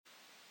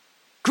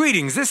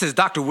Greetings, this is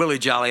Dr. Willie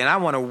Jolly, and I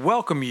want to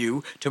welcome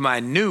you to my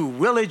new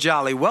Willie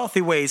Jolly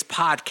Wealthy Ways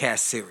podcast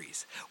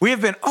series. We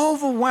have been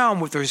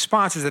overwhelmed with the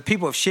responses that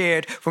people have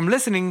shared from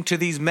listening to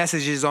these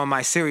messages on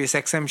my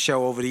SiriusXM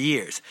show over the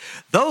years.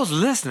 Those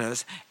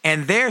listeners,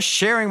 and they're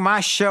sharing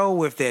my show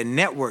with their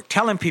network,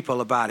 telling people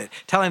about it,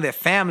 telling their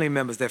family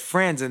members, their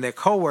friends, and their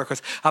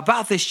coworkers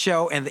about this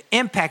show and the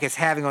impact it's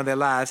having on their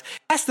lives.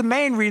 That's the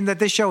main reason that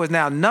this show is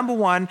now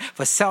 #1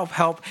 for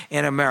self-help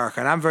in America,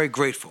 and I'm very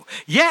grateful.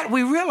 Yet,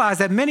 we realize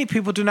that many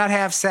people do not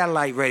have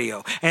satellite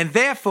radio and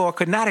therefore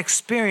could not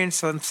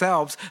experience for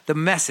themselves the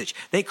message.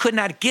 They could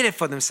not get it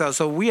for themselves.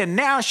 So we are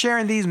now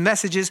sharing these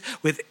messages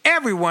with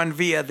everyone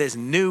via this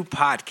new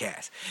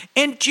podcast.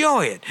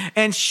 Enjoy it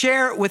and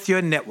share it with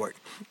your network.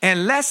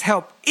 And let's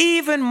help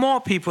even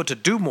more people to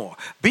do more,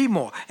 be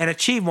more, and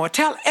achieve more.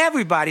 Tell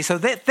everybody so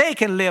that they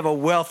can live a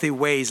Wealthy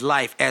Ways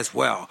life as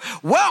well.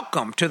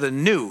 Welcome to the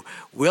new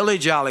Willie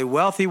Jolly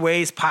Wealthy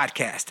Ways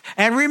podcast.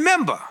 And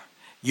remember,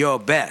 your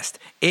best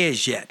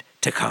is yet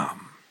to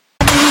come.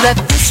 I knew that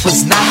this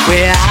was not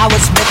where I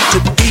was meant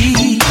to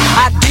be.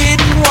 I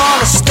didn't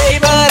want to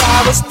stay, but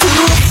I was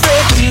too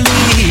afraid to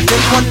leave. Then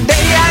one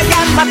day I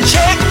got my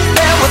check,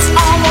 there was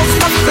almost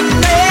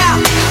nothing there.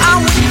 I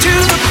went to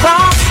the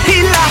boss,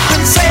 he laughed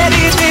and said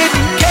he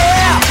didn't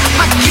care.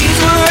 My keys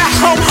were at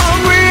home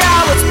hungry,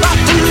 I was about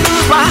to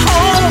lose my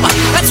home.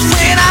 That's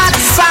when I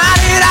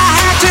decided I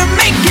had to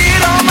make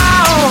it on my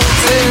own.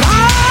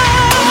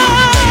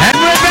 And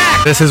we're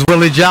back. This is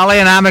Willie Jolly,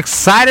 and I'm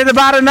excited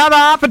about another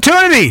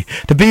opportunity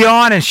to be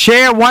on and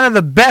share one of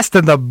the best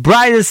and the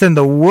brightest in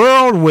the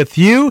world with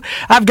you.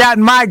 I've got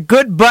my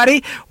good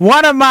buddy,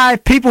 one of my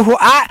people who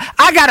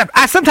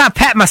I sometimes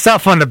pat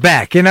myself on the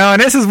back, you know,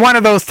 and this is one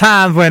of those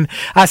times when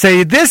I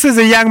say, this is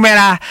a young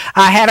man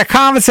I had a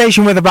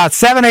conversation with about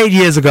 7-8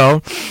 years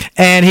ago,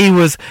 and he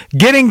was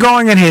getting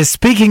going in his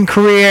speaking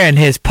career and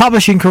his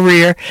publishing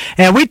career,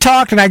 and we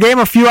talked, and I gave him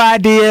a few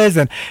ideas,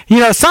 and, you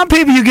know, some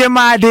people you give them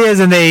ideas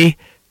and they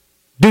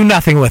do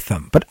nothing with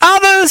them. But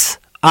others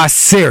are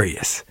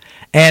serious,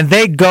 and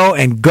they go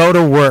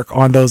to work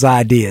on those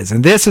ideas.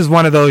 And this is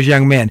one of those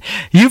young men.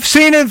 You've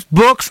seen his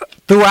books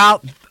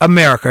throughout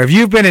America. If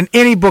you've been in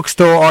any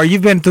bookstore or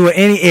you've been through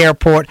any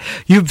airport,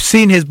 you've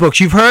seen his books.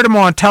 You've heard him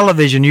on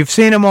television. You've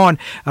seen him on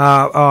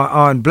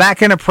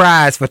Black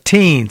Enterprise for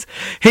teens.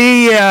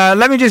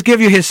 Let me just give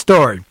you his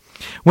story.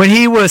 When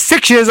he was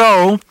 6 years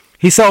old,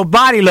 he sold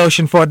body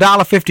lotion for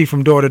 $1.50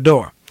 from door to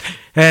door.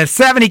 At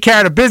 7, he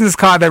carried a business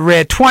card that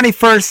read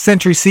 21st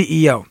Century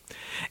CEO.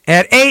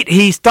 At 8,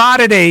 he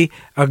started a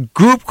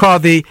group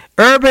called the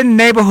Urban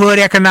Neighborhood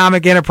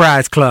Economic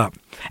Enterprise Club.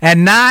 At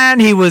 9,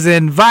 he was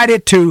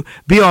invited to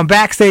be on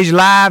Backstage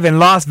Live in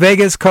Las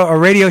Vegas, a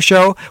radio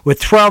show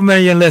with 12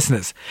 million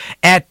listeners.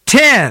 At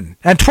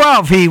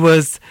 12, he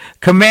was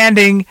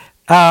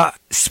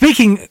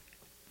speaking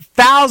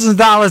thousands of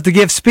dollars to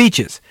give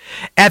speeches.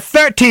 At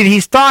 13,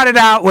 he started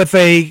out with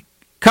a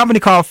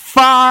company called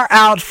Far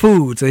Out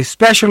Foods, a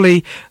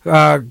specialty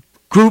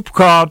group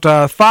called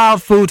Far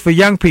Out Foods for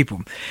young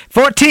people.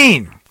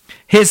 14,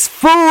 his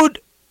food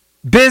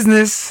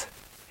business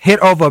hit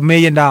over $1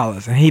 million,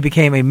 and he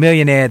became a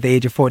millionaire at the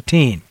age of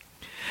 14.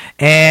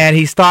 And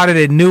he started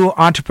a new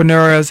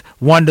Entrepreneurs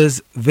Wonders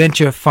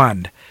Venture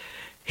Fund.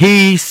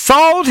 He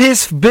sold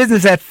his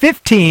business at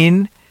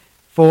 15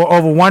 for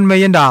over $1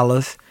 million,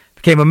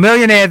 became a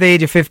millionaire at the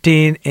age of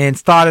 15, and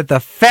started the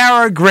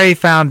Farrah Gray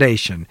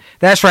Foundation.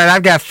 That's right,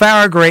 I've got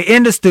Farrah Gray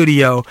in the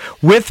studio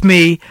with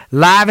me,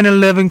 live and in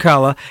living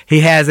color.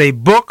 He has a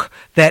book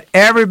that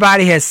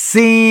everybody has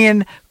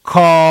seen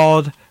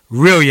called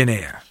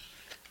Reallionaire.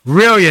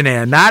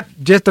 Reallionaire, not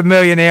just a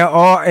millionaire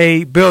or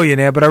a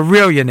billionaire, but a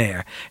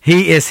reallionaire.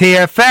 He is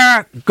here.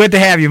 Farrah, good to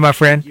have you, my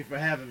friend. Thank you for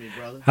having me,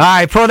 brother. All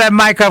right, pull that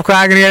mic up because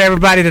I can get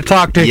everybody to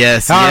talk to you.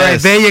 Yes, All right,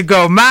 there you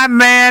go. My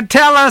man,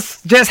 tell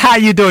us just how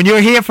you doing.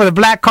 You're here for the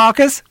Black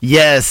Caucus?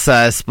 Yes,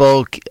 I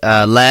spoke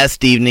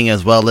last evening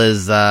as well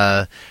as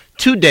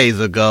 2 days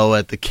ago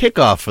at the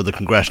kickoff for the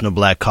Congressional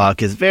Black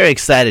Caucus. Very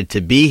excited to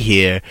be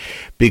here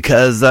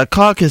because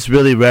caucus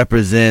really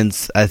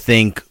represents, I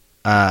think,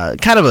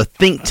 kind of a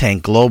think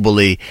tank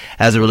globally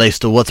as it relates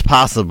to what's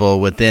possible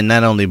within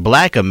not only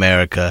Black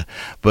America,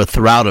 but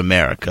throughout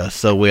America.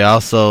 So we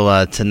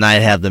also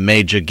tonight have the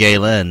major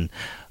gala, and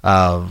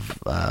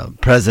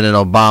President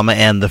Obama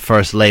and the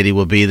First Lady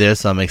will be there,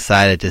 so I'm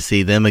excited to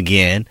see them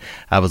again.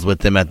 I was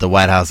with them at the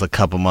White House a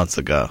couple months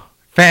ago.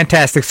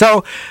 Fantastic.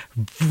 So,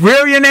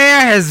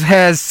 Reallionaire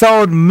has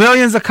sold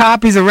millions of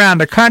copies around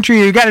the country.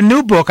 You got a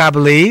new book, I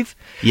believe.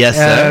 Yes,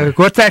 sir.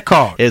 What's that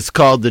called? It's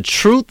called The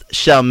Truth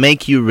Shall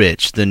Make You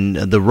Rich, the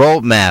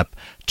roadmap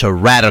to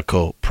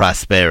radical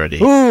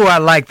prosperity. Ooh, I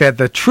like that.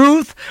 The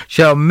Truth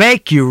Shall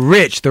Make You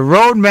Rich, the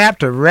roadmap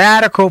to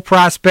radical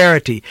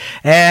prosperity.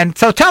 And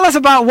so tell us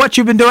about what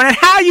you've been doing and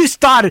how you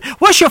started.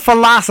 What's your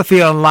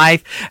philosophy on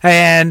life?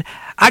 And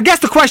I guess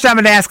the question I've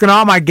been asking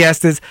all my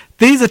guests is,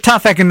 these are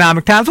tough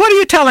economic times. What are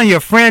you telling your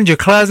friends, your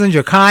cousins,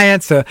 your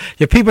clients,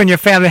 your people in your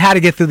family how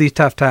to get through these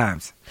tough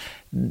times?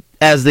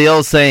 as the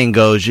old saying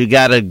goes, you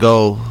got to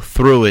go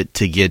through it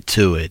to get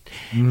to it.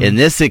 In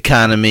this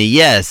economy,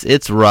 yes,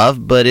 it's rough,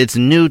 but it's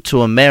new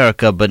to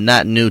America, but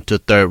not new to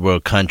third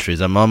world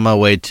countries. I'm on my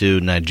way to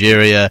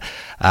Nigeria.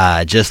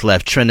 I just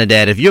left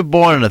Trinidad. If you're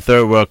born in a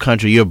third world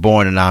country, you're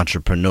born an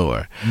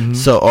entrepreneur.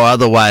 So, or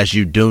otherwise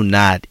you do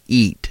not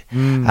eat.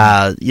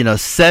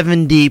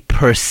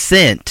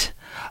 70%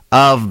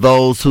 of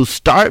those who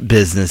start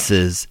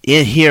businesses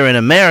here in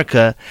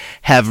America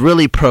have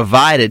really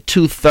provided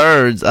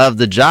 2/3 of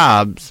the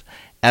jobs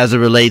as it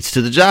relates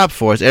to the job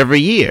force every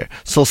year.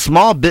 So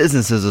small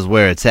businesses is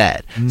where it's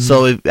at.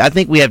 So I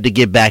think we have to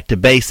get back to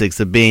basics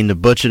of being the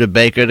butcher, the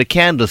baker, the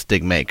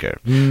candlestick maker.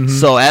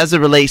 So as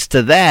it relates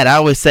to that, I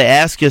always say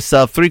ask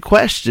yourself 3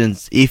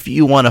 questions if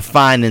you want to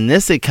find in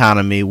this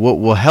economy what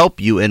will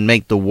help you and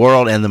make the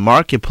world and the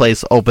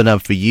marketplace open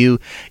up for you,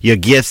 your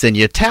gifts and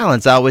your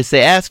talents. I always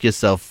say ask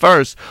yourself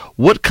first,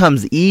 what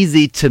comes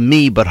easy to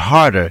me but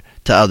harder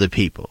to other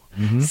people?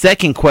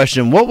 Second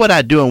question, what would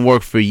I do and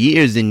work for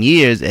years and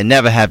years and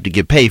never have to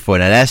get paid for?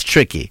 Now that's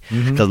tricky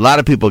because a lot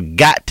of people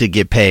got to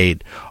get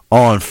paid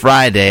on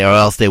Friday or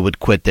else they would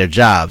quit their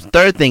jobs.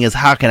 Third thing is,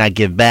 how can I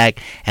give back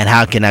and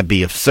how can I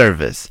be of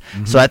service?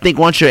 So I think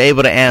once you're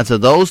able to answer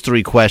those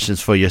 3 questions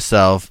for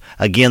yourself,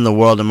 again, the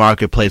world and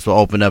marketplace will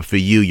open up for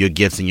you, your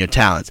gifts and your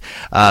talents.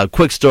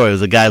 Quick story, there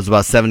was a guy who was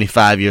about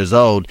 75 years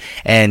old,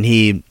 and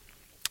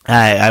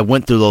I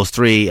went through those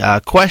 3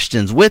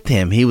 questions with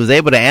him. He was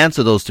able to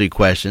answer those 3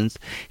 questions.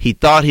 He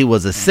thought he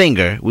was a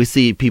singer. We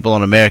see people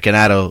on American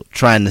Idol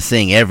trying to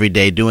sing every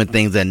day, doing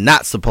things they're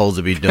not supposed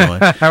to be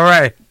doing. All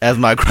right. As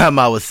my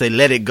grandma would say,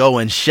 let it go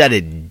and shut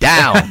it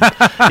down.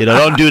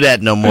 Don't do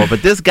that no more.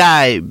 But this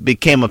guy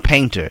became a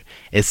painter.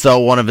 It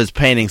sold one of his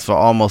paintings for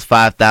almost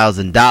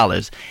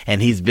 $5,000,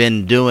 and he's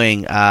been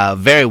doing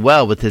very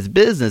well with his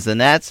business.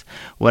 And that's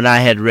when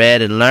I had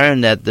read and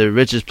learned that the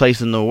richest place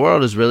in the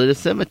world is really the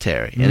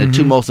cemetery. And the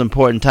 2 most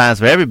important times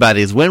for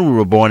everybody is when we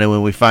were born and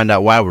when we find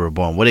out why we were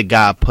born. What did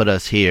God put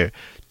us here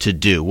to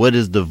do? What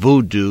is the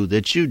voodoo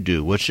that you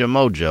do? What's your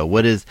mojo?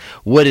 What is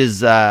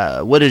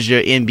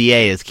your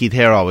MBA, as Keith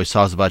Harrell always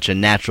talks about, your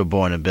natural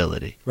born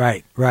ability?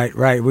 Right.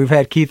 We've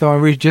had Keith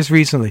on just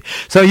recently.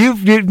 So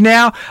you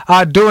now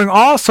are doing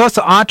all sorts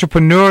of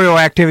entrepreneurial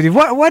activity.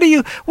 What do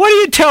you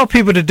tell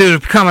people to do to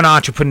become an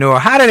entrepreneur?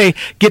 How do they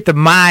get the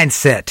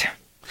mindset?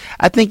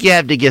 I think you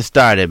have to get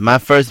started. My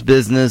first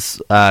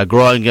business,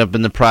 growing up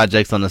in the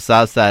projects on the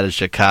south side of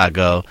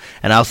Chicago,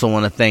 and I also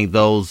want to thank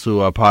those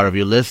who are part of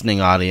your listening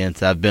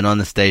audience. I've been on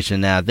the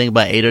station now, I think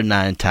about 8 or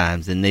 9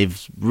 times, and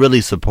they've really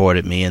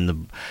supported me.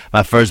 And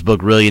my first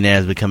book, Millionaire,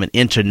 has become an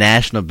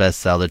international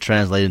bestseller,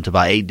 translated into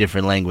about 8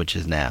 different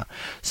languages now.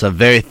 So I'm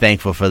very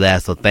thankful for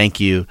that. So thank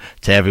you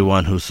to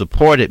everyone who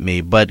supported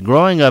me. But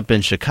growing up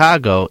in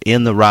Chicago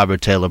in the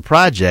Robert Taylor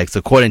projects,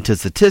 according to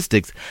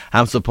statistics,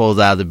 I'm supposed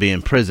to either be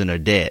in prison or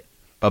dead.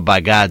 But by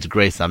God's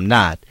grace, I'm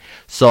not.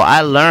 So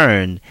I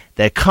learned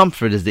that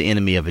comfort is the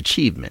enemy of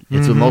achievement.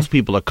 It's when most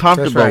people are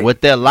comfortable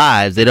with their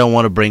lives, they don't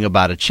want to bring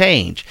about a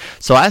change.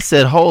 So I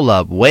said, hold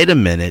up, wait a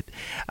minute.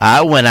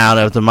 I went out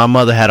after my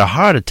mother had a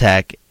heart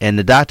attack, and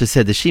the doctor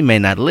said that she may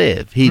not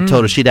live. He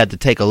told her she'd have to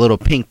take a little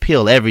pink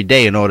pill every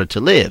day in order to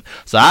live.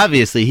 So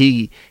obviously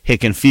he had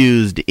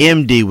confused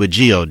MD with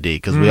GOD,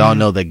 because we all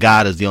know that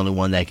God is the only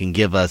one that can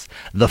give us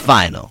the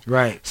final.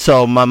 Right.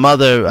 So my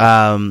mother,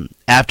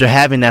 after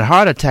having that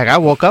heart attack, I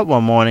woke up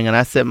one morning and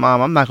I said,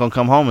 Mom, I'm not going to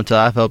come home until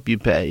I've helped you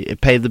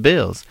pay the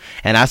bills.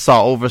 And I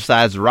saw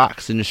oversized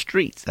rocks in the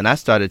streets, and I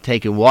started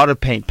taking water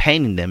paint,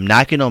 painting them,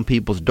 knocking on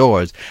people's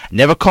doors.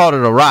 Never called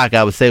it a rock.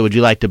 I would say, would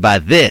you like to buy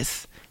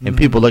this? And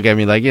people look at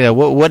me like,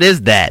 what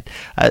is that?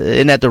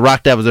 Isn't that the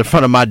rock that was in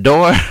front of my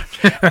door?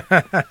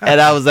 And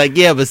I was like,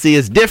 yeah, but see,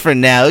 it's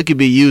different now. It could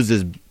be used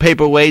as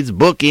paperweights,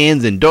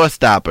 bookends, and door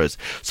stoppers.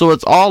 So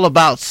it's all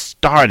about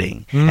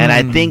starting. And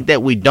I think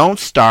that we don't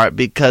start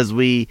because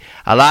we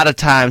a lot of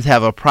times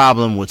have a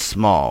problem with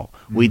small.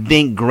 We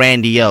think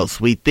grandiose.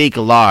 We think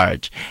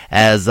large.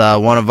 As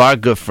one of our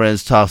good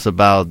friends talks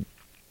about,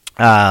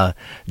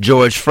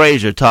 George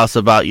Fraser talks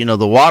about,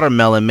 the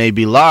watermelon may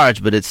be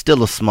large, but it's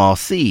still a small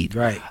seed.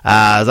 Right.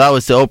 As I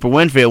always say, Oprah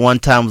Winfrey at one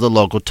time was a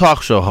local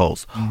talk show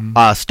host.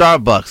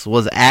 Starbucks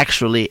was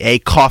actually a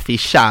coffee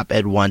shop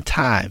at one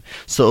time.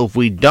 So if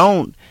we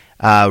don't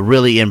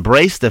really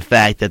embrace the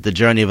fact that the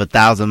journey of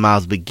 1,000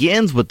 miles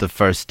begins with the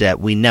first step,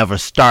 we never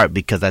start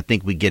because I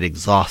think we get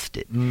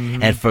exhausted.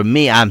 And for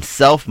me, I'm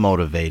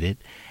self-motivated.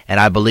 And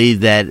I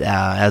believe that,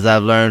 as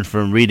I've learned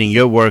from reading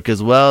your work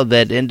as well,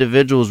 that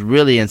individuals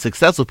really and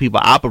successful people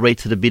operate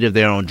to the beat of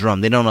their own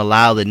drum. They don't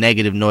allow the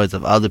negative noise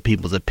of other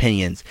people's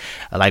opinions.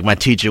 Like my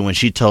teacher, when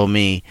she told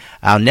me,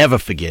 I'll never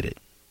forget it.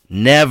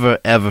 Never,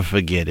 ever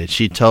forget it.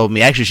 She told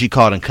me, actually, she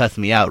called and cussed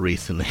me out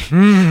recently.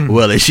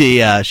 Willie,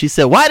 she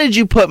said, why did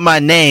you put my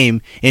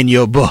name in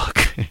your book?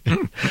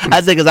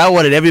 I said, because I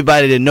wanted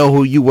everybody to know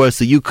who you were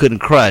so you couldn't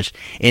crush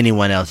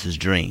anyone else's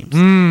dreams.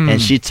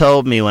 And she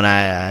told me when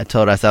I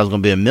told her I said I was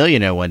going to be a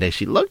millionaire one day,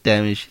 she looked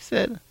at me and she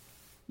said,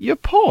 you're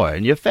poor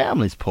and your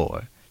family's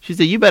poor. She She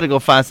said, you better go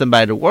find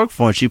somebody to work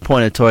for. And she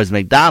pointed towards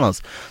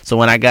McDonald's. So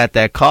when I got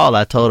that call,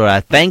 I told her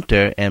I thanked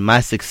her. And my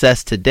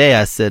success today,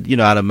 I said, you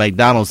know how the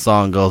McDonald's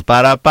song goes,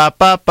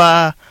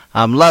 ba-da-ba-ba-ba.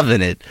 I'm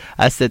loving it.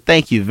 I said,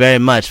 thank you very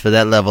much for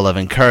that level of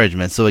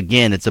encouragement. So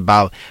again, it's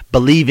about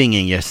believing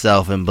in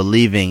yourself and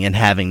believing and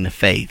having the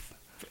faith.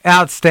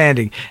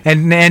 Outstanding.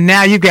 And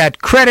now you've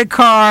got credit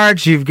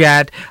cards, you've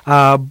got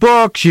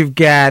books, you've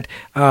got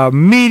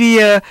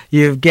media,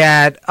 you've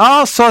got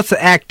all sorts of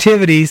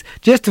activities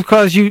just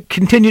because you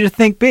continue to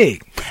think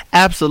big.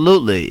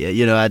 Absolutely.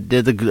 You know, I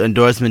did the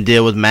endorsement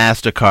deal with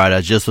MasterCard. I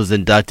just was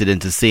inducted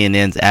into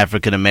CNN's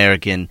African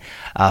American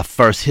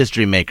First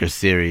History Maker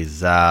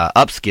series,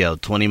 Upscale,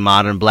 20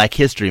 Modern Black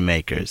History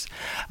Makers.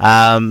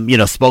 You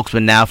know,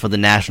 spokesman now for the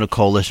National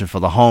Coalition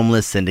for the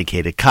Homeless,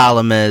 syndicated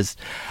columnist.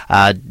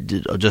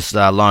 Just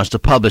launched a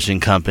publishing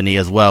company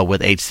as well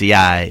with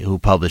HCI, who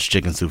published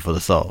Chicken Soup for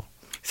the Soul.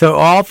 So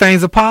all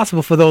things are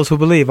possible for those who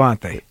believe, aren't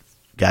they?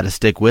 Got to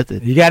stick with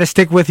it. You got to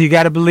stick with it. You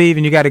got to believe,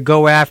 and you got to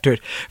go after it.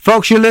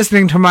 Folks, you're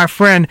listening to my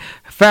friend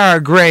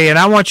Farrah Gray, and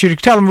I want you to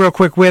tell them real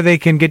quick where they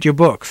can get your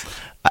books.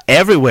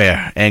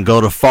 Everywhere, and go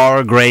to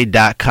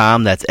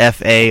farrahgray.com. That's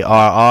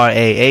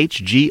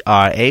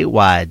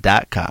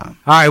FARRAHGRAY.com.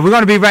 All right, we're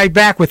going to be right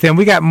back with him.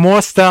 We got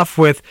more stuff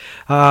with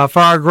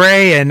Farrah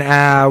Gray,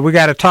 and we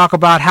got to talk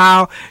about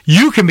how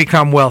you can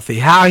become wealthy,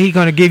 how he's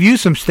going to give you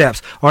some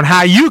steps on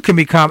how you can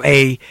become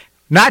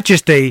not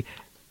just a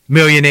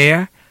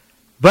millionaire,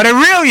 but a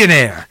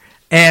millionaire,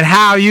 and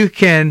how you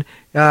can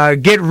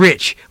get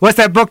rich. What's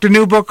that book, the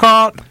new book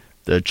called?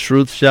 The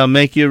Truth Shall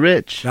Make You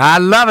Rich. I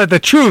love it. The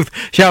Truth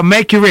Shall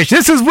Make You Rich.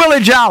 This is Willie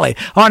Jolly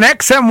on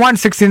XM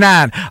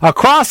 169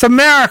 across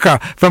America,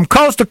 from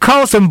coast to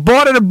coast and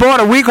border to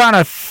border. We're going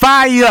to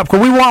fire you up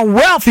because we want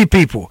wealthy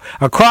people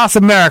across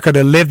America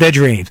to live their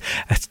dreams.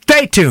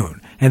 Stay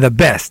tuned, and the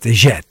best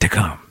is yet to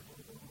come.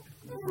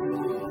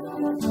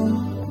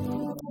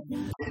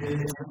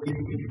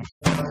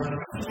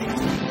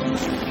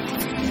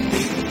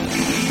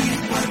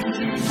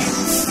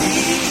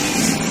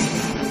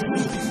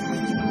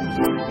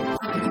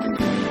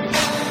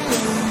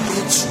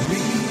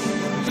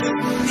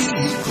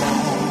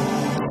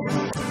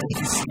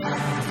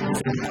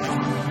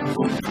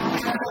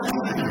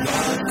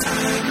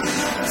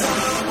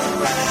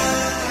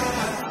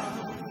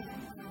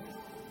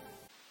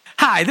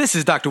 Hi, this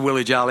is Dr.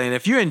 Willie Jolly, and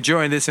if you're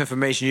enjoying this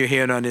information you're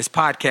hearing on this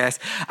podcast,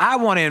 I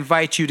want to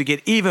invite you to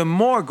get even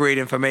more great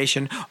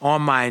information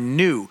on my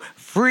new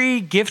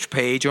free gift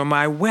page on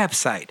my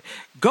website.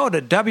 Go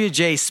to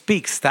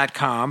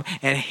wjspeaks.com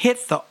and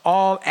hit the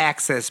All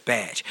Access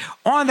badge.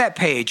 On that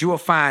page, you will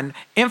find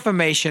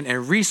information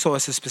and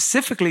resources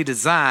specifically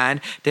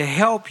designed to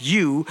help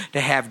you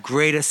to have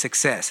greater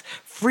success.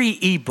 Free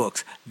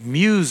ebooks,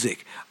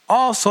 music,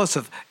 all sorts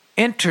of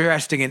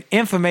interesting and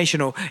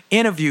informational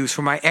interviews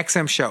for my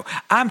XM show.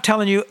 I'm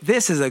telling you,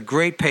 this is a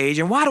great page.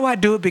 And why do I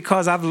do it?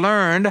 Because I've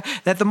learned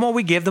that the more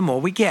we give, the more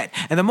we get.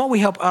 And the more we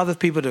help other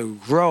people to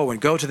grow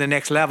and go to the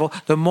next level,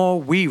 the more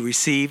we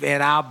receive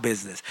in our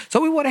business. So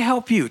we want to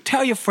help you.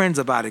 Tell your friends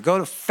about it. Go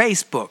to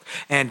Facebook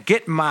and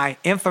get my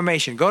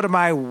information. Go to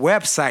my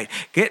website,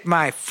 get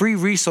my free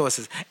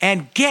resources,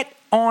 and get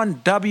on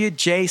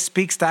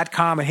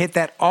wjspeaks.com and hit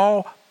that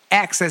All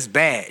Access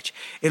badge.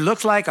 It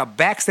looks like a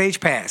backstage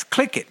pass.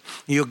 Click it.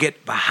 You'll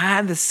get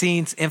behind the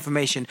scenes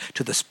information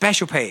to the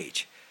special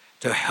page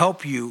to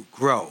help you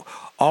grow.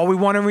 All we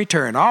want in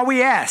return, all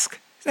we ask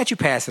is that you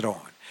pass it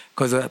on,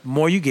 because the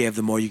more you give,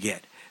 the more you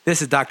get.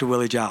 This is Dr.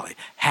 Willie Jolly.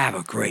 Have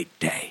a great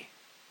day.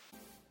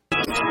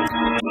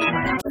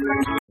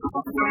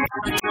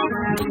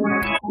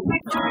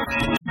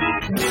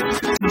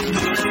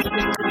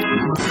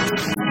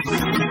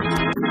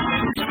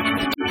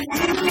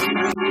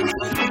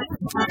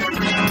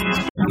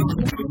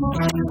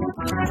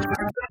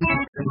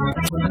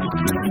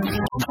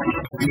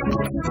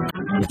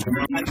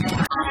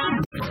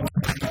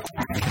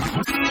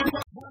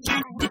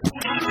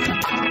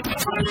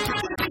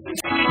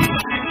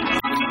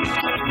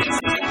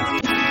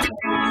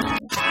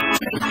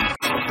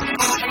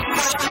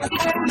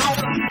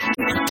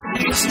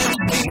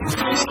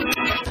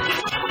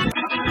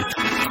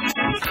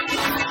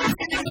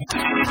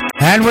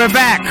 And we're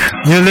back.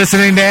 You're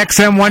listening to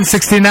XM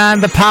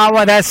 169, The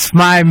Power. That's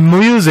my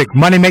music,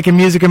 money-making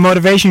music and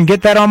motivation.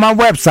 Get that on my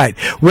website,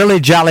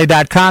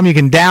 williejolly.com. You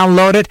can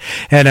download it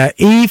in an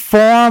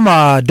e-form,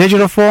 a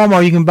digital form,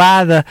 or you can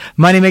buy the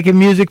money-making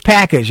music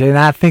package. And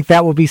I think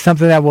that will be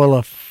something that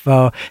will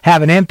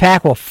have an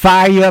impact, will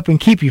fire you up and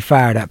keep you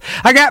fired up.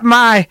 I got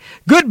my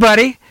good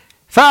buddy,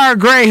 Farrah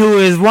Gray, who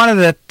is one of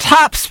the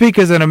top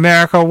speakers in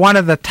America, one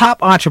of the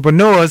top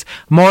entrepreneurs,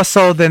 more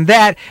so than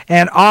that,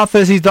 and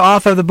authors. He's the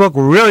author of the book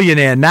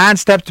Millionaire, 9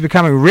 Steps to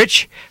Becoming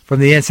Rich from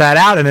the Inside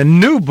Out, and a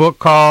new book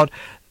called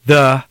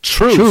The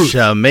Truth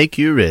Shall Make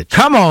You Rich.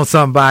 Come on,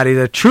 somebody.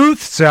 The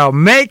Truth Shall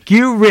Make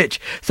You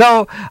Rich.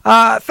 So,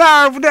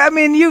 Farrah, I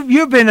mean,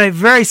 you've been a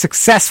very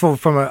successful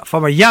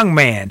from a young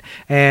man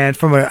and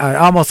from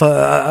almost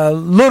a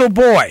little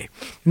boy.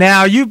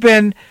 Now, you've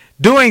been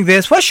doing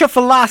this, what's your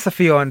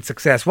philosophy on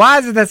success? Why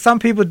is it that some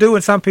people do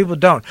and some people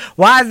don't?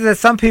 Why is it that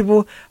some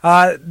people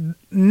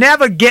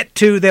never get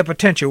to their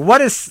potential?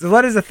 What is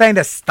the thing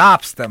that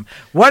stops them?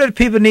 What do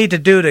people need to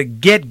do to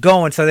get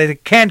going so they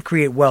can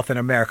create wealth in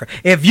America?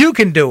 If you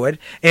can do it,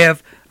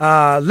 if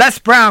Les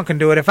Brown can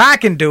do it, if I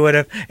can do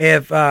it,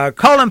 if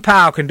Colin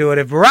Powell can do it,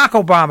 if Barack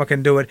Obama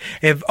can do it,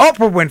 if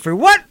Oprah Winfrey,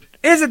 what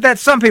is it that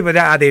some people,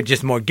 are they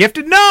just more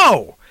gifted?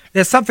 No!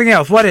 There's something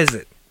else. What is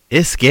it?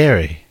 It's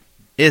scary.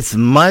 It's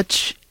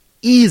much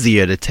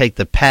easier to take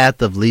the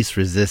path of least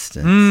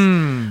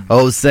resistance.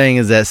 Old saying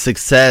is that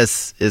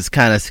success is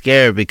kind of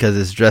scary because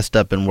it's dressed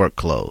up in work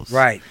clothes.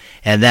 Right.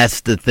 And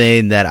that's the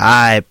thing that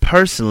I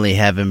personally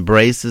have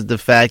embraced, is the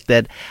fact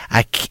that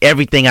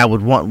everything I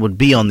would want would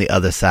be on the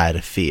other side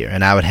of fear.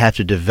 And I would have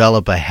to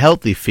develop a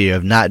healthy fear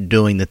of not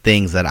doing the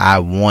things that I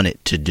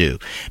wanted to do.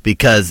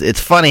 Because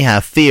it's funny how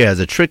fear has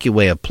a tricky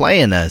way of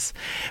playing us.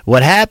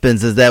 What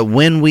happens is that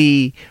when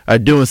we are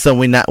doing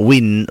something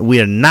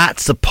we are not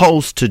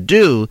supposed to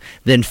do,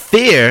 then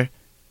fear,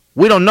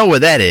 we don't know where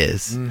that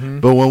is.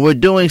 But when we're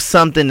doing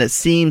something that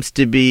seems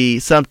to be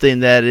something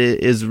that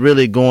is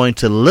really going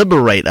to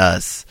liberate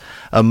us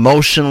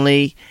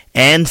emotionally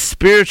and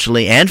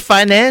spiritually and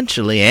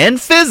financially and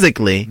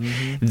physically,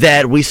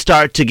 that we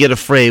start to get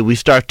afraid. We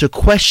start to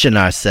question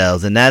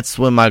ourselves. And that's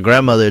when my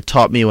grandmother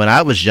taught me when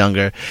I was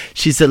younger.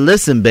 She said,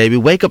 listen, baby,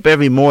 wake up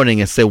every morning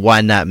and say,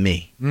 why not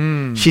me?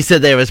 She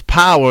said, there is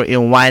power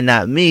in why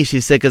not me.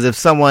 She said, because if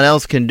someone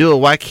else can do it,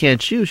 why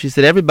can't you? She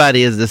said,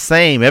 everybody is the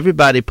same.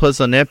 Everybody puts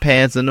on their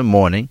pants in the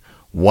morning,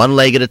 one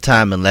leg at a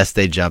time, unless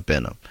they jump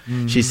in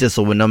them. She said,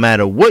 so no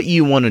matter what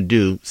you want to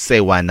do, say,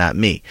 why not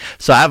me?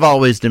 So I've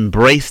always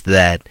embraced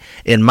that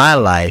in my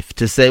life,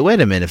 to say,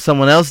 wait a minute, if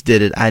someone else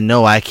did it, I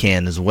know I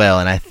can as well.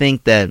 And I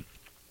think that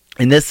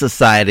in this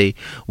society,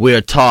 we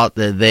are taught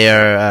that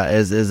there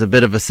is a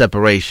bit of a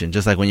separation.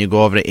 Just like when you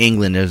go over to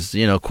England, there's,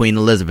 Queen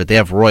Elizabeth, they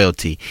have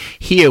royalty.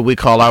 Here, we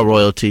call our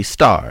royalty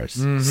stars,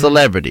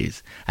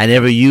 celebrities. I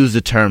never use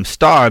the term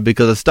star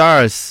because a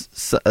star is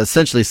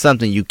essentially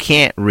something you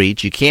can't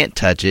reach, you can't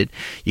touch it,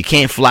 you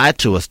can't fly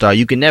to a star,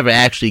 you can never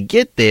actually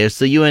get there,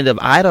 so you end up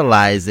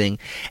idolizing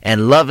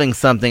and loving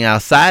something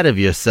outside of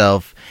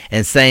yourself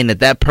and saying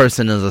that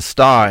person is a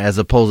star, as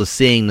opposed to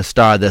seeing the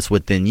star that's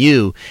within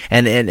you.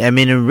 And I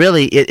mean,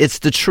 really, it's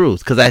the truth,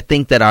 because I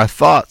think that our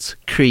thoughts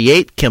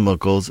create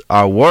chemicals.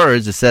 Our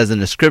words, it says in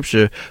the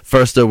scripture,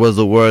 first there was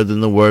a word,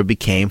 and the word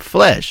became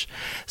flesh.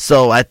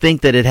 So I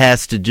think that it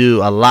has to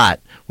do a lot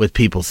with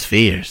people's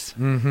fears.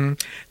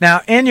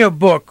 Now, in your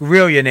book,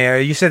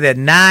 Realionaire, you said there are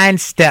 9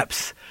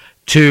 steps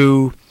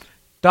to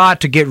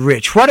start to get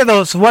rich. What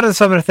are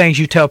some of the things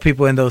you tell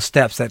people in those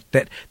steps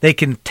that they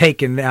can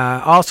take, and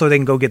also they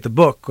can go get the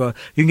book? You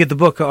can get the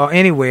book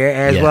anywhere,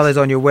 as well as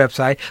on your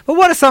website. But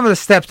what are some of the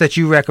steps that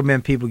you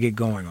recommend people get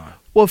going on?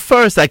 Well,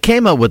 first, I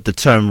came up with the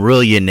term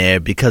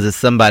Realionaire because it's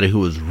somebody who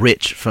was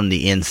rich from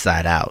the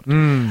inside out.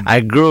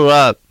 I grew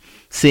up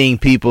seeing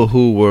people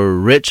who were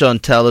rich on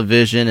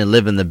television and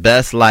living the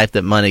best life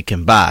that money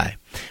can buy.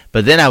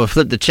 But then I would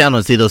flip the channel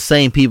and see those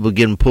same people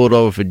getting pulled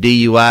over for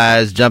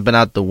DUIs, jumping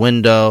out the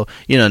window.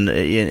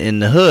 In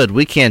the hood,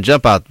 we can't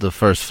jump out the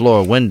first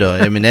floor window.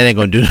 I mean, that ain't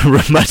going to do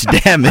much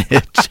damage.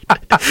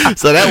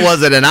 So that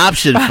wasn't an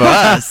option for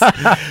us.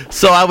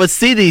 So I would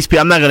see these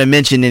people. I'm not going to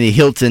mention any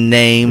Hilton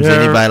names or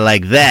anybody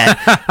like that.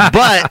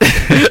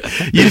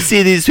 But you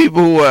see these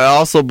people who are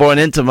also born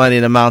into money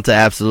and amount to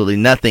absolutely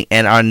nothing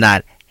and are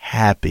not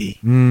happy,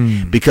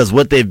 because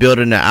what they built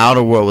in their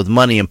outer world with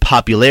money and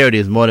popularity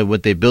is more than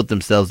what they built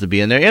themselves to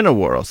be in their inner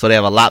world. So they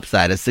have a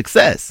lopsided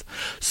success.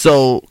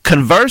 So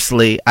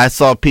conversely, I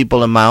saw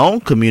people in my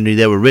own community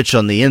that were rich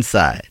on the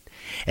inside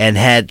and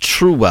had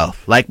true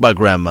wealth, like my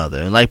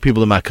grandmother and like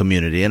people in my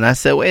community. And I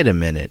said, wait a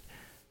minute,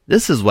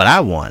 this is what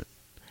I want.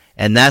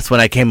 And that's when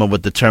I came up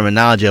with the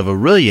terminology of a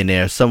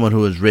Realionaire, someone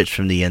who is rich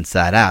from the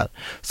inside out.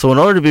 So in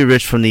order to be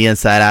rich from the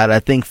inside out, I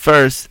think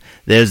first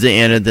there's the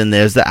inner, then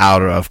there's the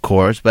outer, of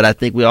course. But I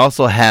think we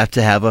also have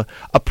to have a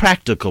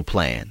practical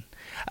plan,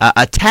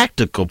 a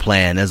tactical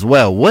plan as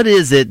well. What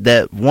is it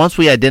that once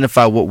we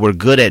identify what we're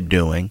good at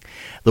doing,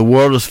 the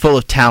world is full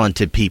of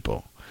talented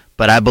people.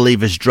 But I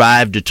believe it's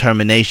drive,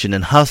 determination,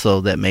 and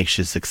hustle that makes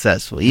you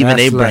successful. Even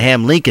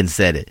Abraham Lincoln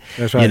said it.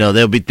 That's right.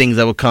 There'll be things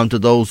that will come to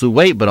those who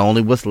wait, but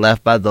only what's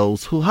left by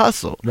those who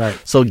hustle. Right.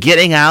 So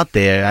getting out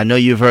there, I know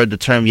you've heard the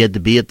term, you had to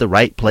be at the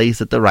right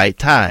place at the right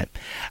time.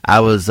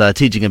 I was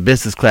teaching a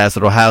business class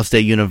at Ohio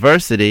State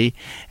University,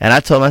 and I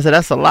told them, I said,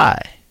 that's a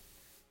lie.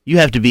 You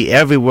have to be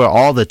everywhere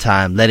all the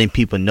time, letting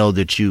people know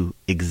that you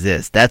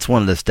exist. That's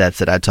one of the steps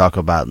that I talk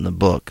about in the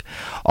book.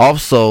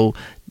 Also,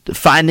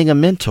 finding a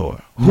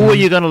mentor. Who are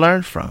you going to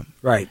learn from?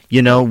 Right.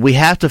 We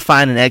have to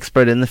find an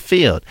expert in the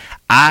field.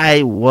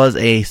 I was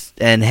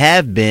and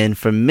have been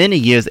for many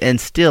years and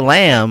still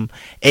am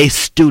a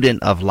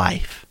student of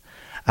life.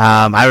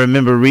 I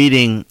remember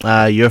reading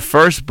your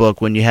first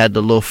book when you had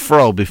the little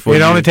fro before.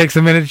 It only takes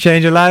a minute to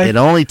change your life? It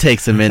only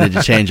takes a minute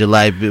to change your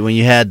life. But when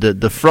you had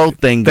the fro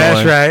thing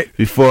going. That's right.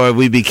 Before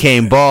we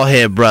became bald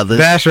head brothers.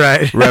 That's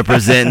right.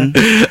 Representing.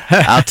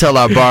 I'll tell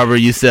our barber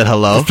you said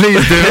hello.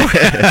 Please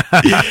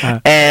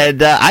do.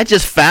 And I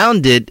just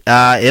found it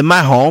in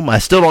my home. I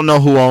still don't know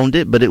who owned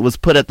it, but it was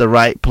put at the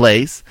right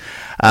place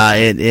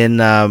in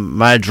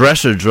my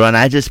dresser drawer, and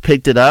I just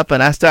picked it up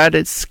and I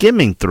started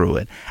skimming through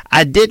it.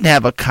 I didn't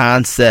have a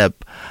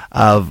concept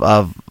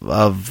of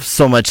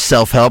so much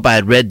self-help. I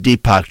had read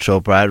Deepak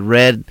Chopra. I had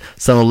read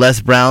some of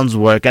Les Brown's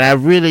work, and I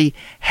really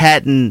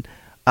hadn't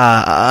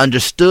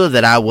understood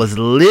that I was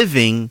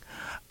living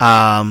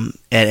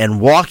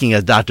and walking,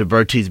 as Dr.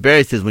 Bertice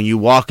Berry says, when you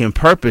walk in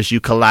purpose, you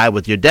collide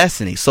with your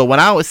destiny. So when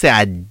I would say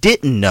I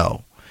didn't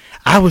know,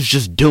 I was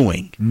just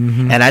doing.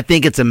 Mm-hmm. And I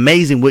think it's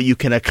amazing what you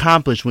can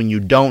accomplish when you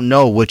don't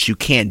know what you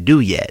can't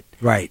do yet.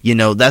 Right. You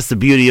know, that's the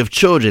beauty of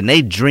children.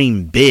 They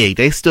dream big.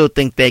 They still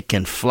think they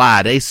can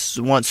fly. They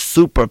want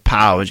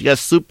superpowers. You got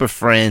Super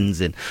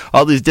Friends and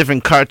all these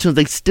different cartoons.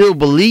 They still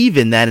believe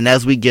in that. And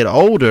as we get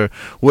older,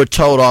 we're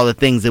told all the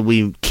things that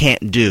we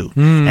can't do.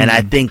 And I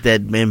think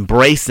that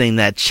embracing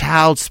that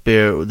child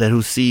spirit that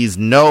who sees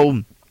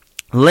no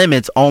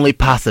limits, only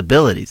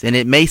possibilities. And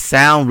it may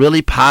sound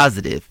really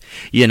positive,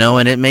 you know,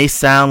 and it may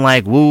sound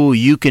like, woo,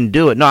 you can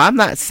do it. No, I'm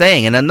not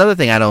saying. And another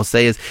thing I don't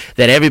say is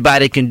that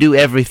everybody can do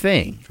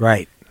everything.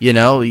 Right. You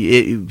know,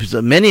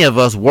 many of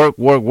us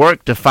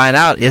work to find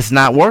out it's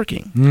not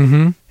working.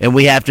 Mm-hmm. And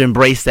we have to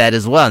embrace that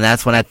as well. And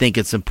that's when I think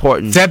it's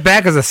important.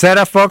 Setback is a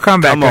setup for a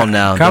comeback. Come on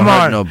now. Don't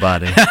hurt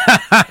nobody.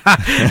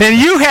 And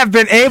you have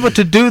been able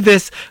to do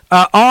this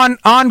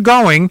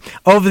ongoing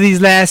over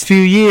these last few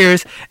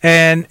years.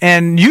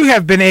 And you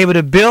have been able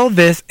to build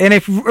this, and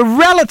if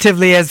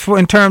relatively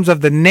in terms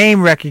of the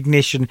name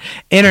recognition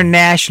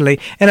internationally,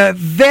 in a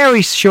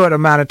very short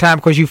amount of time,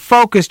 because you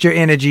focused your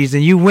energies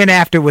and you went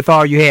after it with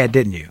all you had,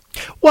 didn't you?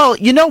 Well,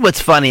 you know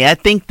what's funny? I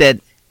think that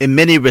in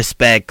many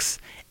respects,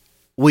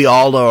 we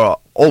all are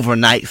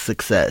overnight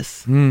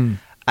success. I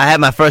had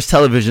my first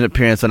television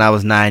appearance when I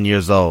was 9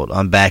 years old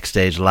on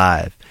Backstage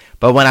Live.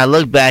 But when I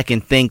look back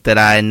and think that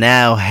I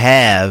now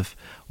have,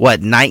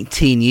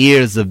 19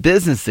 years of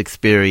business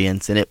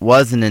experience, and it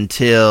wasn't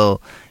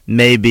until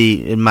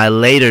maybe in my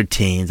later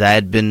teens, I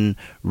had been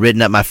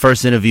written up. My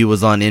first interview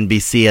was on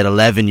NBC at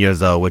 11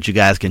 years old, which you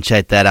guys can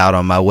check that out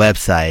on my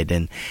website.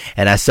 And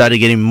I started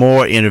getting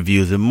more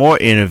interviews,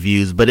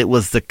 but it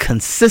was the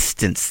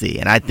consistency.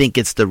 And I think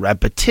it's the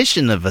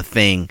repetition of a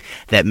thing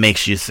that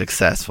makes you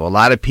successful. A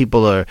lot of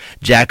people are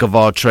jack of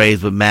all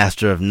trades, but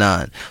master of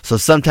none. So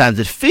sometimes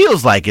it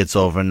feels like it's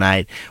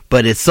overnight,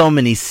 but it's so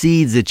many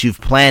seeds that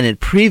you've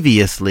planted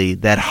previously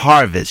that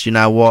harvest. You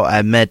know,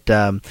 I met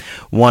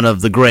one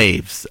of the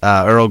Graves,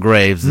 Earl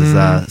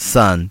Graves'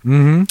 son,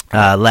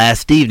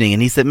 last evening,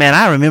 and he said, man,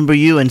 I remember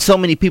you, and so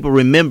many people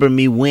remember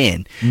me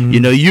when. You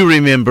know, you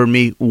remember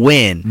me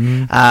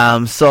when.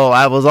 So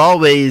I was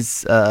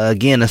always,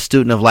 again, a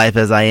student of life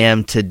as I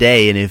am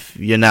today, and if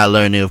you're not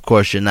learning, of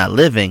course, you're not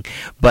living,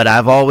 but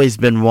I've always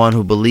been one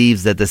who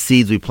believes that the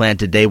seeds we plant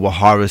today will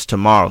harvest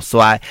tomorrow. So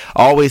I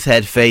always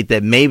had faith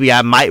that maybe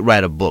I might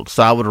write a book.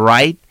 So I would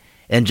write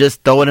and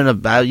just throw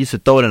it I used to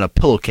throw it in a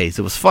pillowcase.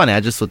 It was funny. I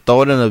just would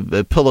throw it in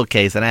a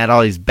pillowcase, and I had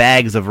all these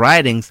bags of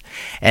writings.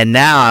 And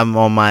now I'm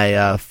on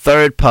my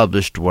third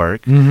published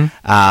work,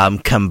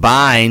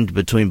 combined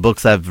between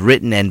books I've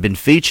written and been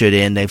featured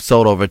in. They've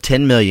sold over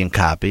 10 million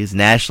copies,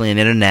 nationally and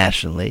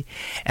internationally.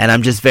 And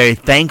I'm just very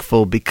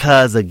thankful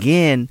because,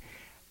 again,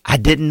 I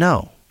didn't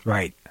know.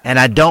 Right. And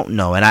I don't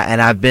know. And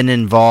I've been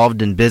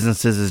involved in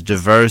businesses as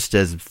diverse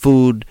as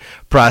food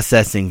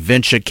processing,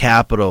 venture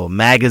capital,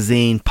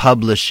 magazine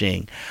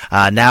publishing.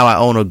 Now I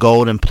own a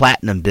gold and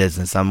platinum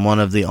business. I'm one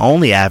of the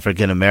only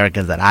African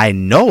Americans that I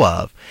know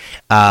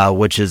of,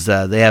 which is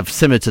they have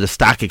similar to the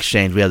stock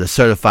exchange. We have the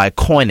Certified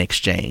Coin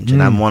Exchange,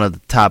 and I'm one of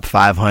the top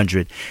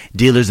 500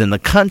 dealers in the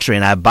country.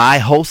 And I buy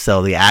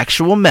wholesale, the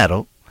actual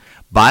metal,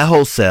 buy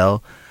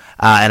wholesale.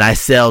 And I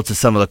sell to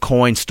some of the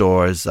coin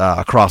stores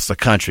across the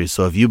country.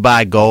 So if you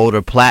buy gold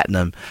or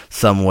platinum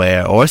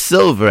somewhere or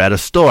silver at a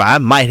store, I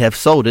might have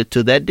sold it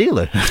to that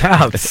dealer.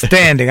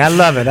 Outstanding. I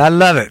love it. I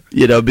love it.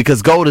 You know,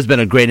 because gold has been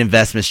a great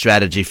investment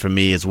strategy for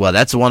me as well.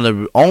 That's one of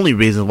the only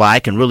reasons why I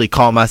can really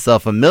call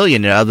myself a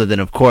millionaire, other than,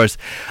 of course,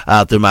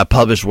 through my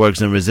published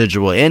works and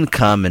residual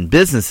income and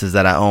businesses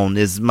that I own,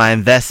 is my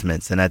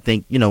investments. And I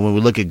think, you know, when we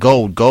look at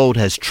gold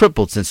has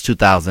tripled since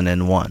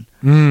 2001.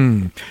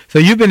 So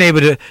you've been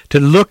able to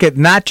look at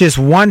not just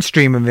one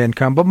stream of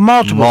income, but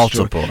multiple. And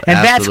absolutely.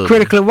 That's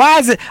critical. Why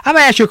is it? I'm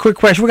going to ask you a quick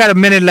question. We got a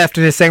minute left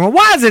in this segment.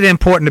 Why is it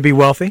important to be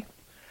wealthy?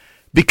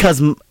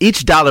 Because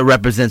each dollar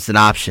represents an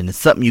option. It's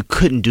something you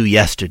couldn't do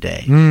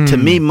yesterday. To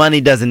me, money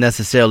doesn't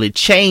necessarily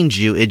change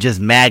you. It just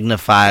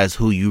magnifies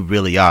who you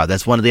really are.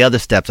 That's one of the other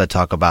steps I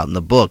talk about in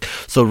the book.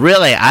 So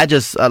really, I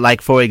just,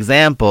 like, for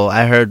example,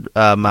 I heard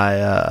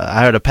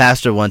I heard a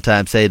pastor one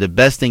time say the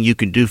best thing you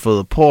can do for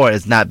the poor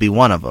is not be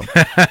one of them.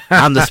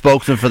 I'm the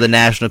spokesman for the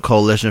National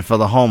Coalition for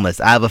the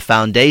Homeless. I have a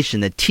foundation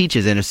that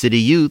teaches inner city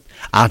youth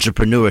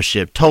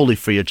entrepreneurship, totally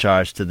free of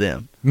charge to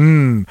them.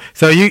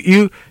 So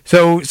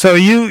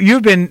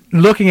you've been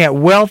looking at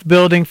wealth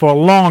building for a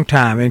long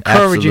time,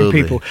 encouraging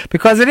Absolutely. people,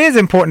 because it is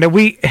important that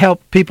we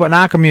help people in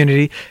our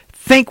community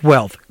think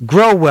wealth,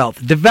 grow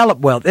wealth, develop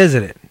wealth,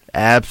 isn't it?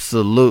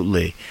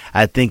 Absolutely.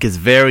 I think it's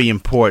very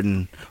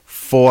important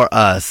for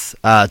us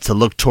to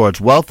look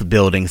towards wealth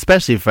building,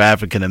 especially for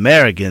African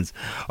Americans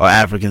or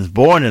Africans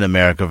born in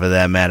America for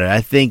that matter. I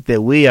think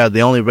that we are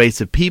the only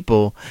race of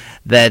people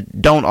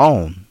that don't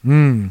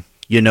own.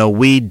 You know,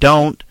 we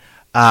don't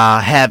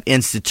have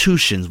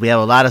institutions. We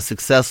have a lot of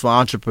successful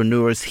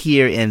entrepreneurs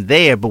here and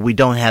there, but we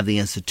don't have the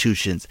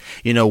institutions.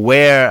 You know,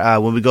 where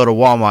when we go to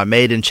Walmart,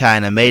 made in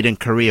China, made in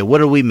Korea,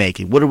 what are we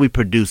making? What are we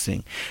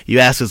producing? You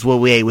ask us what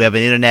we ate. We have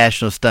an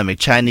international stomach,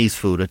 Chinese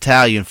food,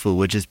 Italian food,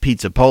 which is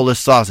pizza, Polish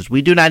sausage.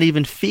 We do not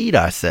even feed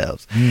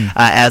ourselves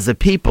as a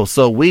people.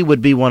 So we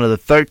would be one of the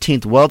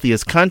 13th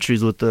wealthiest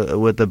countries with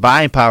the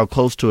buying power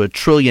close to $1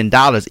 trillion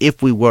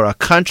if we were a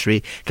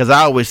country, because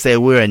I always say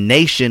we're a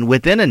nation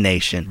within a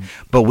nation,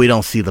 but we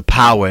don't see the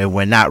power and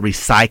we're not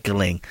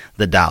recycling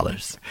the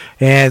dollars.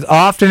 As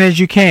often as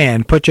you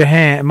can, put your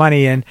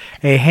money in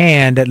a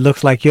hand that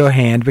looks like your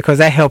hand, because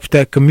that helps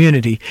the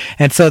community.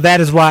 And so that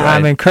is why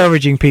I'm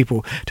encouraging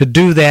people to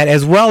do that,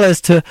 as well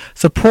as to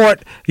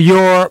support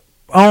your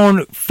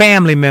own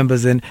family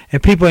members and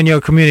people in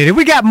your community.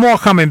 We got more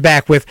coming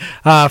back with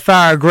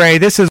Farrah Gray.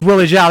 This is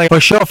Willie Jolly. For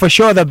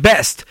sure, the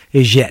best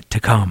is yet to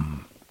come.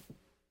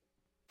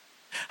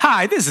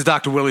 Hi, this is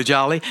Dr. Willie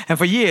Jolly, and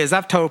for years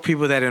I've told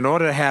people that in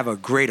order to have a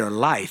greater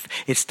life,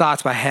 it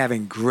starts by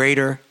having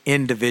greater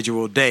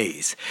individual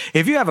days.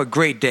 If you have a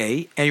great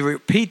day and you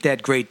repeat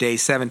that great day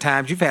 7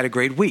 times, you've had a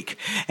great week.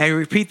 And you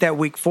repeat that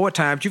week 4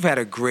 times, you've had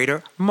a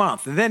greater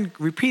month. And then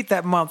repeat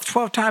that month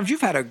 12 times,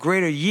 you've had a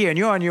greater year, and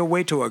you're on your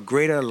way to a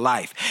greater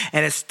life.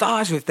 And it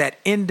starts with that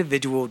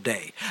individual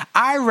day.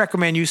 I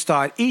recommend you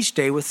start each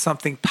day with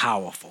something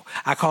powerful.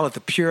 I call it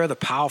the pure, the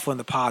powerful, and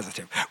the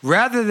positive.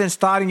 Rather than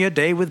starting your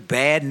day with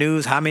bad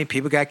news, how many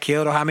people got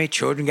killed, or how many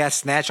children got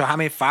snatched, or how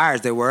many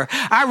fires there were,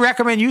 I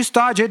recommend you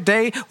start your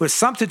day with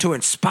something to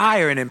inspire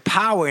and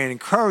empower and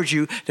encourage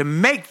you to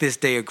make this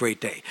day a great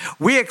day.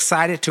 We're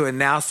excited to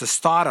announce the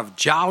start of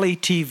Jolly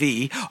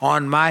TV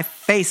on my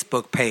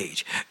Facebook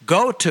page.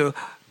 Go to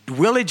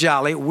Willie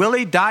Jolly,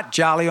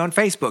 Willie.Jolly on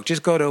Facebook.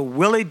 Just go to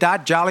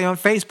Willie.Jolly on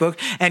Facebook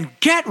and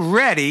get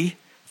ready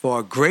for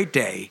a great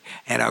day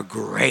and a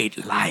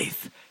great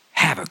life.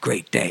 Have a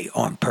great day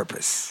on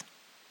purpose.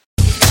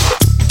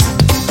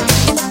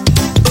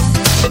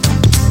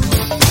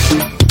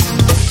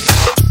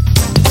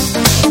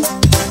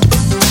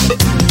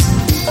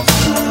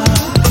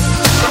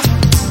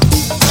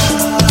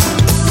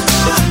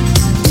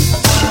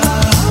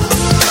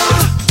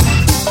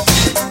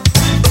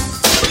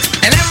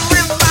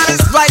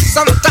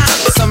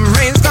 Sometimes some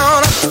rain's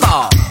gonna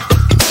fall,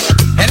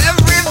 and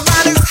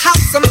everybody's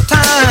house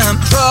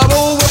sometime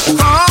trouble will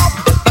come.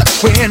 But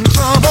when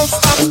trouble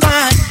stops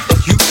by,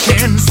 you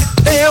can sit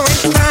there and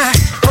cry,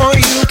 or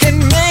you can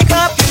make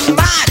up your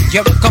mind.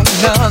 You're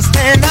gonna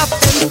stand up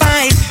and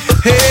fight.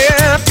 Hey,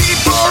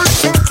 people,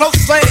 listen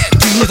closely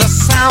to the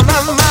sound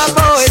of my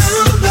voice.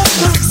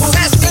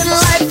 Success in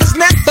life is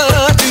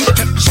never due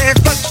to chance,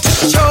 but to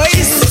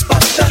choice.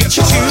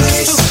 You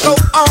choose to go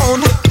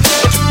on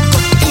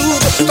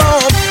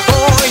storm,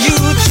 or you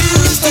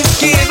choose to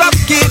give up,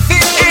 give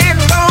it, and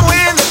go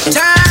in the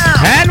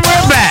time. And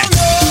we're back.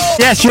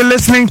 Yes, you're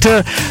listening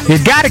to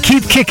You Gotta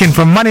Keep Kicking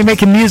from Money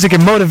Making Music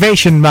and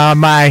Motivation,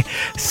 my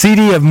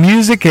CD of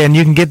music, and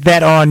you can get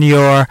that on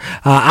your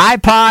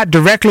iPod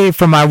directly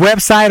from my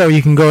website, or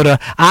you can go to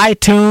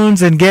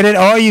iTunes and get it,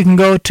 or you can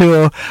go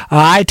to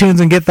iTunes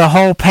and get the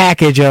whole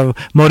package of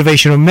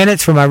motivational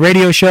minutes for my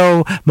radio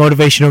show,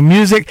 motivational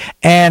music,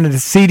 and a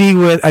CD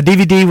with a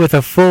DVD with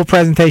a full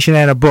presentation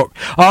and a book.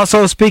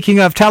 Also, speaking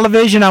of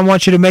television, I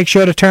want you to make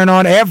sure to turn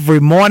on every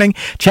morning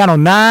Channel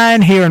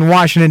 9 here in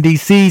Washington,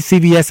 D.C.,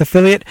 CBS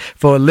affiliate,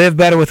 for Live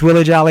Better with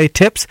Willie Jolly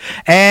tips,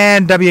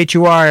 and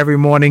WHUR every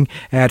morning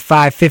at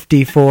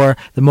 5:50 for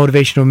the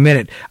Motivational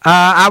Minute.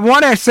 I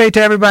want to say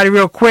to everybody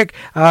real quick,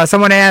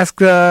 someone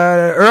asked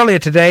earlier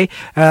today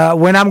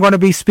when I'm going to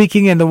be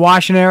speaking in the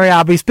Washington area.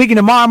 I'll be speaking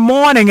tomorrow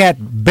morning at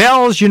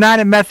Bell's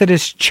United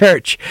Methodist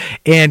Church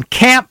in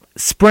Camp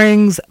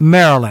Springs,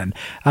 Maryland.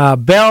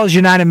 Bells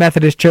United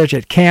Methodist Church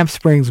at Camp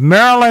Springs,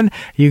 Maryland.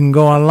 You can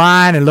go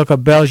online and look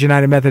up Bells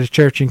United Methodist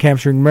Church in Camp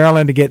Springs,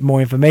 Maryland to get more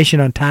information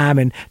on time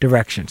and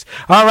directions.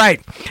 All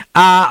right.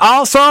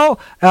 Also,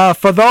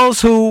 for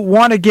those who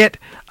want to get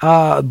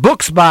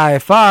books by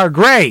Farrah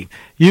Gray,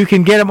 you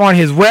can get them on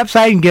his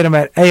website. You can get them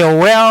at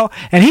AOL.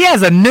 And he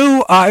has a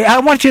new, I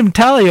want you to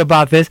tell you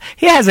about this.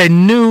 He has a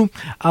new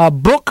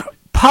book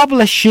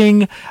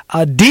publishing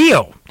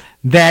deal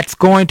that's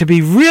going to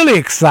be really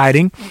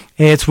exciting.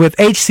 It's with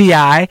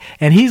HCI,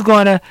 and he's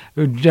going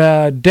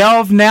to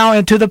delve now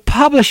into the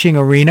publishing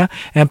arena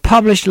and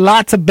publish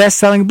lots of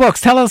best-selling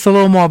books. Tell us a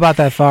little more about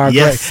that, Farrah Gray.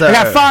 Yes, sir. I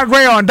got Farrah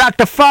Gray on.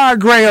 Dr. Farrah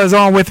Gray is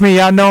on with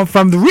me. I know him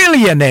from the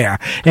Millionaire,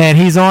 and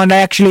he's on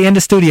actually in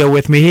the studio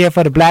with me here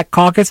for the Black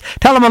Caucus.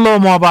 Tell him a little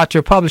more about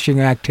your publishing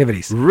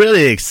activities.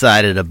 Really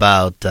excited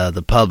about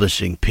the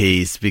publishing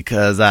piece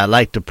because I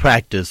like to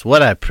practice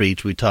what I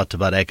preach. We talked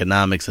about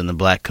economics in the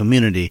black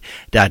community.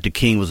 Dr.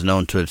 King was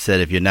known to have said,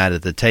 if you're not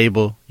at the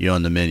table, you're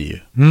on the menu.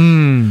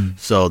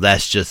 So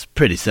that's just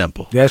pretty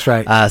simple. That's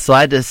right. So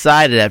I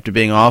decided, after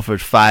being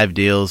offered 5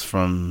 deals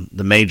from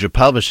the major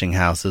publishing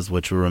houses,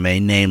 which will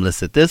remain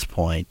nameless at this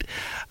point,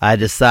 I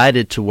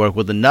decided to work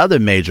with another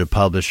major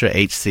publisher,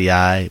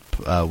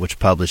 HCI, which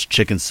published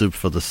Chicken Soup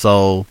for the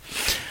Soul,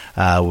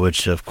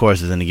 which, of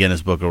course, is in the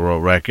Guinness Book of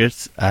World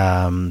Records.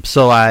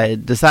 So I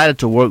decided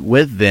to work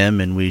with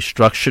them, and we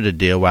structured a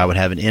deal where I would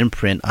have an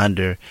imprint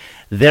under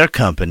their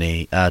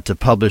company to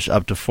publish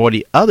up to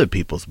 40 other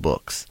people's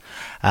books.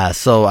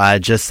 So I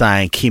just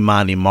signed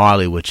Kimani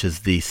Marley, which is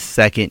the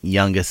second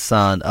youngest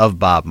son of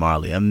Bob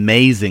Marley.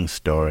 Amazing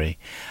story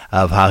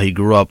of how he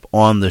grew up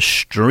on the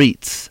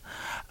streets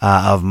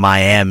of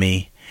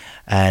Miami.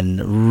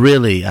 And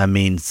really, I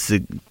mean,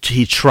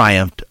 he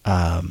triumphed.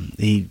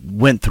 He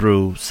went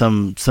through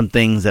some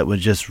things that would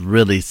just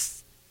really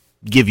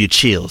give you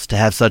chills to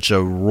have such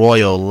a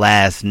royal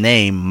last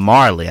name,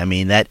 Marley. I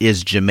mean, that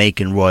is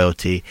Jamaican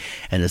royalty.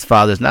 And his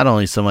father's not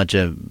only so much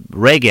a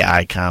reggae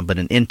icon, but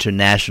an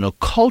international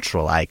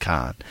cultural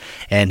icon.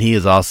 And he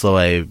is also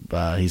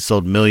he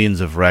sold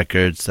millions of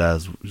records,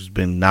 has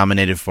been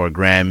nominated for a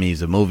Grammy.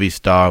 He's a movie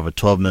star, over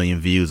 12 million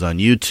views on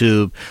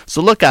YouTube.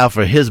 So look out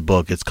for his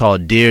book. It's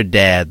called Dear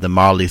Dad, the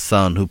Marley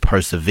Son Who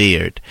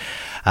Persevered.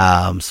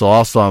 So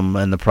also I'm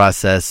in the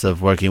process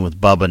of working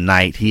with Bubba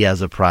Knight. He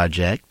has a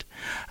project.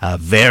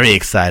 Very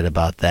excited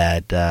about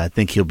that. I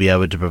think he'll be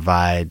able to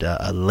provide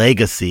a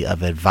legacy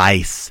of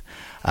advice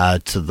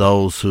to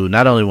those who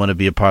not only want to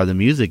be a part of the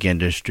music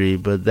industry,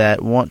 but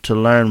that want to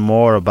learn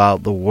more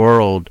about the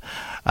world.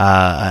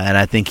 And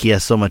I think he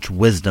has so much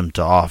wisdom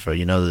to offer.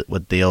 You know,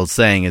 what the old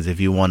saying is, if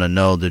you want to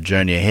know the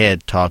journey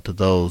ahead, talk to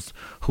those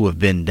who have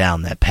been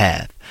down that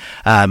path.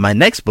 My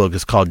next book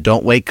is called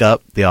Don't Wake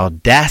Up, The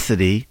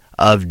Audacity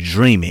of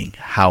Dreaming,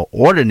 How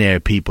Ordinary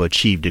People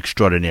Achieved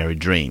Extraordinary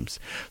Dreams.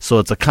 So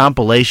it's a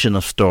compilation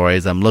of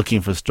stories. I'm looking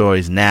for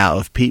stories now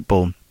of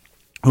people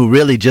who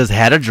really just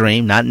had a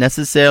dream, not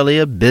necessarily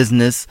a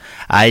business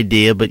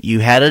idea, but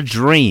you had a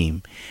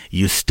dream,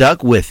 you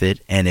stuck with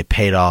it, and it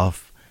paid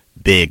off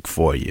big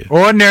for you.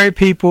 Ordinary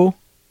people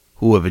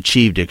who have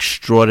achieved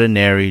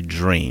extraordinary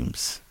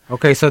dreams.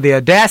 Okay, so the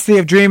audacity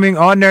of dreaming,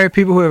 ordinary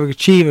people who have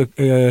achieved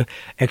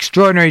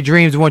extraordinary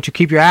dreams. I want you to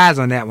keep your eyes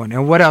on that one.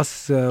 And what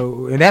else?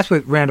 And that's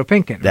with Randall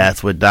Pinkett. Right?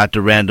 That's with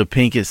Dr. Randall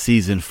Pinkett,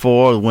 Season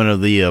 4, winner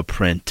of The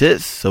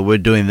Apprentice. So we're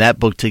doing that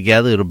book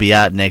together. It'll be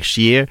out next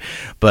year.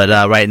 But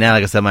right now,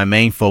 like I said, my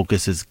main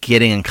focus is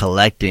getting and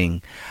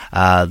collecting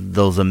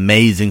those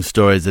amazing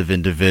stories of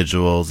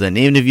individuals. And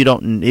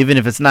even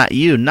if it's not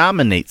you,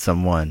 nominate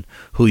someone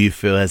who you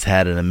feel has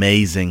had an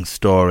amazing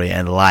story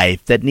and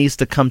life that needs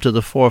to come to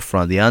the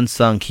forefront. The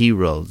unsung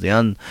heroes,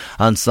 the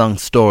unsung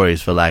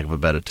stories, for lack of a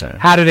better term.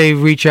 How do they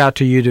reach out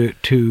to you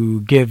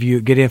to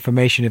get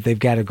information if they've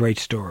got a great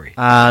story?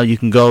 You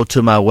can go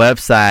to my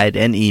website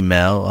and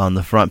email on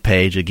the front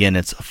page. Again,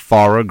 it's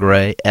Farrah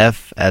Gray,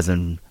 F as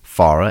in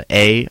Farrah,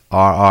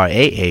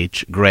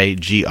 ARRAH, Gray,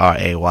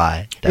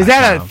 GRAY. Is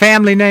that a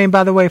family name,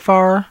 by the way,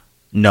 Farrah?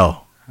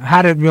 No.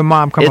 How did your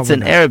mom come up with that?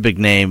 It's an Arabic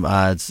name.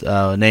 It's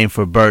a name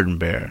for burden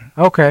bearer.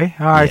 Okay.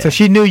 All right. Yeah. So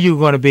she knew you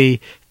were going to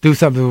do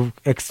something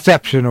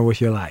exceptional with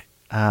your life.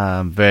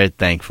 I'm very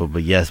thankful,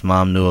 but yes,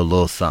 Mom knew a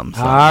little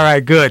something. All right,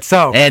 good.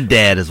 So and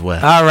Dad as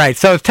well. All right,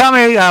 so tell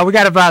me, we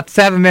got about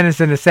 7 minutes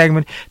in the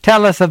segment.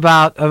 Tell us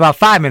about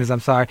 5 minutes.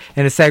 I'm sorry,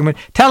 in the segment.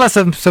 Tell us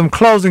some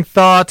closing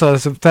thoughts or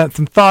some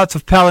thoughts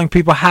of telling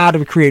people how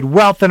to create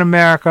wealth in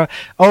America,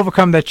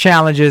 overcome their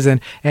challenges,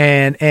 and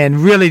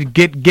really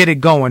get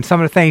it going.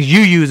 Some of the things you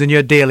use in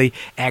your daily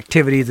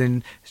activities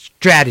and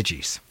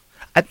strategies.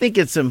 I think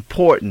it's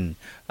important.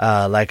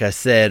 Like I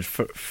said,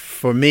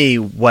 for me,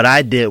 what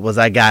I did was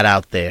I got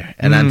out there,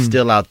 and I'm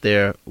still out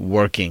there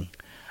working.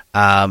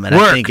 And work.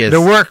 I think it's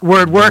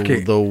word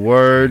working. The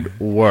word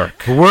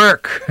work.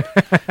 Work.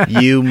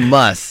 You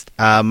must.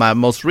 My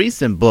most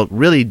recent book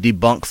really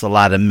debunks a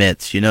lot of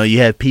myths. You know, you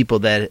have people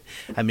that,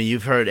 I mean,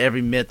 you've heard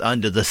every myth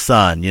under the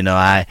sun. You know,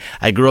 I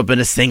grew up in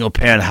a single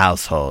parent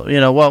household. You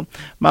know, well,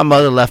 my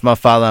mother left my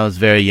father when I was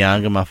very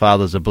young, and my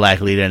father was a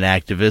black leader and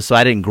activist, so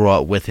I didn't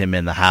grow up with him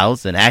in the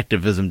house, and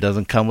activism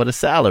doesn't come with a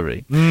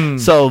salary.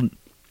 So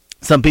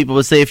some people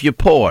would say if you're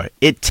poor,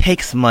 it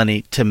takes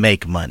money to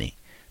make money.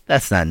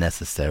 That's not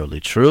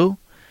necessarily true.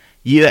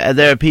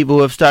 There are people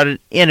who have started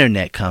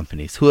internet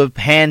companies, who have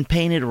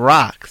hand-painted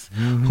rocks,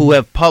 who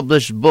have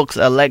published books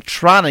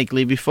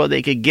electronically before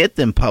they could get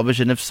them published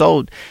and have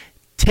sold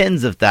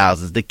tens of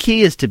thousands. The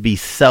key is to be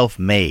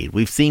self-made.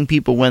 We've seen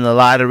people win the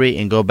lottery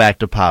and go back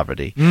to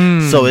poverty.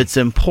 So it's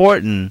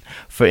important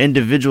for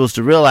individuals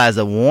to realize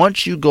that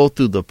once you go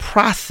through the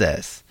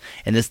process,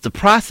 and it's the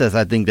process,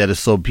 I think, that is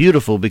so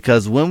beautiful,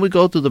 because when we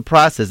go through the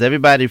process,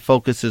 everybody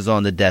focuses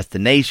on the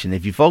destination.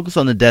 If you focus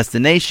on the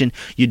destination,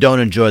 you don't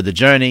enjoy the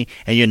journey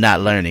and you're not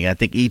learning. I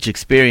think each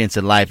experience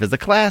in life is a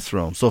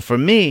classroom. So for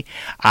me,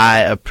 I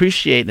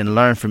appreciate and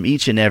learn from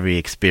each and every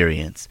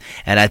experience.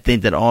 And I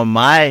think that on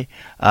my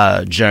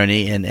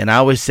journey, and I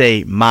always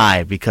say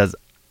because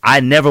I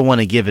never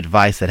want to give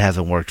advice that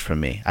hasn't worked for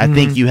me. I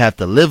think you have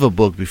to live a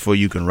book before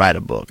you can write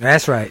a book.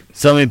 That's right.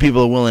 So many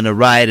people are willing to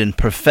write and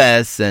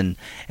profess, and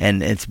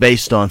it's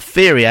based on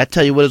theory. I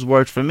tell you what has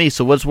worked for me.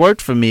 So what's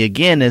worked for me,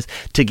 again, is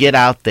to get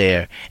out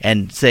there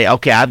and say,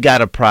 okay, I've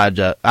got a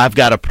project. I've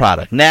got a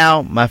product.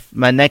 Now,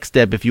 my next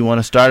step, if you want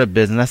to start a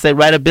business, I say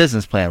write a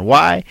business plan.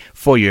 Why?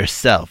 For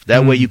yourself.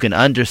 That way you can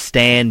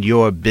understand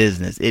your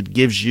business. It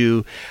gives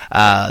you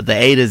the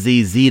A to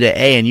Z, Z to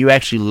A, and you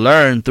actually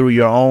learn through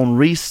your own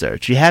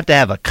research. You have to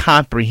have a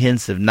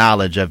comprehensive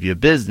knowledge of your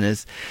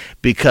business,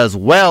 because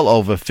well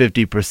over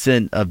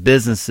 50% of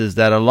businesses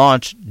that are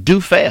launched do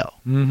fail.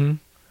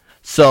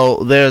 So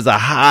there's a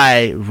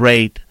high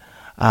rate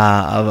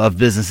of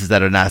businesses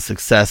that are not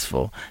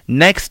successful.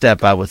 Next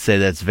step, I would say,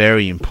 that's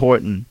very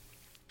important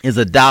is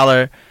a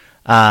dollar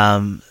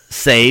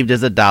saved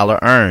is a dollar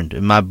earned.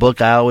 In my book,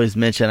 I always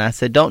mention, I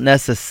said, don't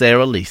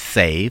necessarily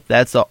save.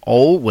 That's an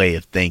old way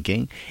of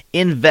thinking.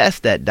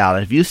 Invest that dollar.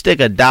 If you stick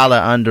a dollar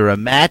under a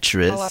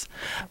mattress,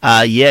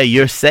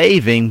 you're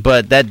saving,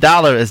 but that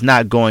dollar is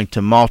not going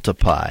to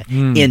multiply.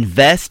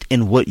 Invest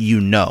in what you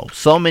know.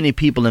 So many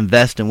people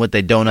invest in what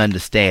they don't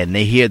understand.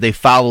 They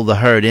follow the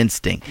herd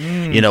instinct.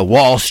 You know,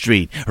 Wall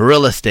Street,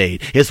 real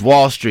estate. It's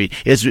Wall Street.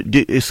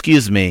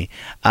 Excuse me.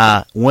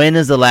 When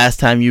is the last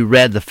time you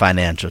read the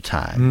Financial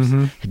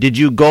Times? Did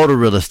you go to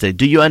real estate?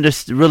 Do you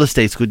understand real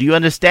estate school? Do you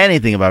understand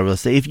anything about real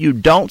estate? If you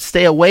don't,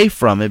 stay away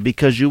from it,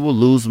 because you will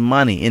lose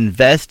money.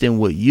 Invest in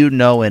what you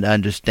know and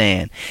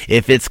understand.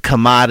 If it's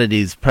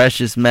commodities,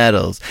 precious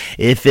metals,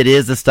 if it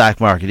is the stock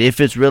market, if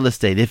it's real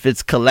estate, if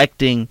it's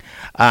collecting.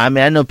 I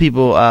know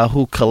people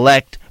who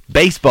collect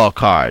baseball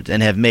cards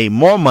and have made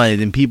more money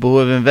than people who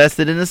have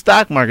invested in the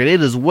stock market.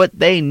 It is what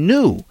they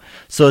knew.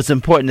 So it's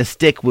important to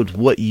stick with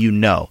what you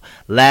know.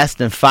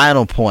 Last and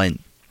final point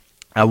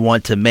I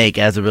want to make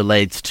as it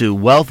relates to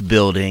wealth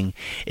building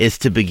is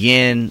to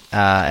begin,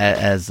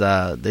 as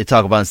they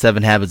talk about in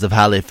 7 Habits of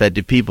Highly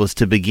Effective People, is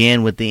to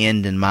begin with the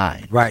end in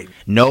mind. Right.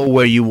 Know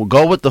where you will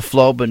go with the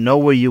flow, but know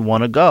where you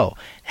want to go.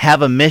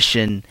 Have a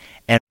mission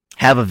and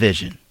have a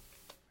vision.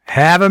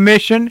 Have a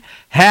mission,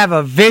 have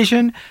a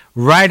vision,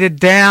 write it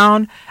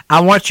down. I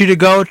want you to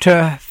go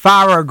to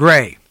Farrah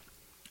Gray,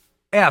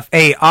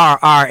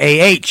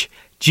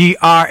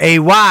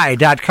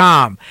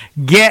 FARRAHGRAY.com.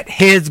 Get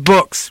his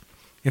books.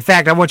 In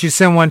fact, I want you to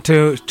send one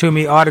to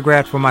me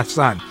autographed for my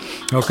son.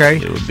 Okay?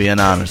 It would be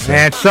an honor, sir.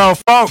 And so,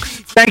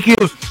 folks, thank you.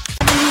 I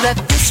knew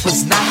that this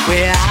was not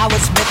where I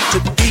was meant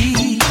to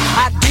be.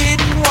 I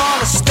didn't want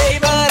to stay,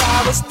 but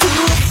I was too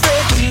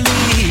afraid to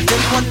leave.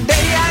 Then one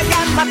day I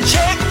got my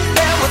check,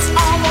 there was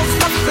almost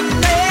nothing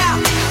there.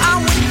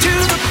 I went to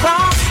the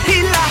boss,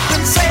 he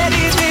laughed and said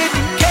he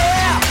didn't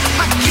care.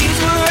 My keys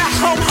were at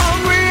home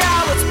hungry,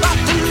 I was about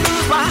to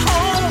lose my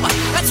home.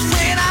 That's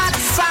when I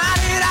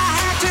decided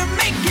I had to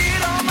make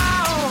it on my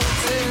own.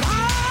 Said,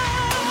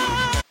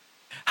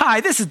 Hi,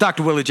 this is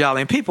Dr. Willie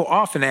Jolly, and people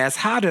often ask,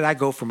 how did I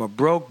go from a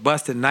broke,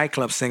 busted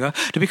nightclub singer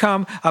to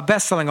become a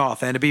best-selling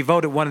author and to be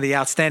voted one of the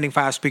outstanding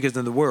 5 speakers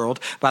in the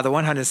world by the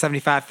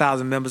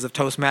 175,000 members of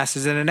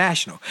Toastmasters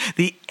International?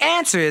 The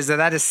answer is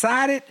that I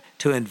decided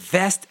to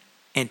invest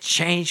and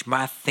change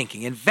my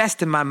thinking,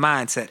 invest in my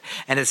mindset,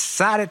 and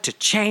decided to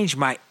change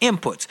my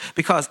inputs,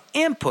 because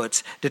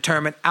inputs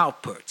determine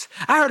outputs.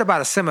 I heard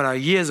about a seminar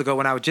years ago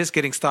when I was just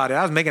getting started.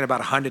 I was making about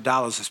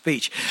 $100 a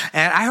speech.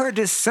 And I heard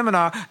this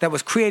seminar that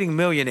was creating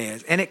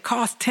millionaires, and it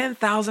cost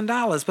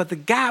 $10,000, but the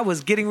guy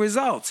was getting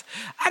results.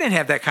 I didn't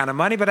have that kind of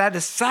money, but I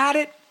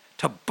decided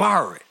to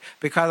borrow it,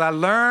 because I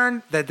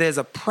learned that there's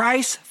a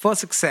price for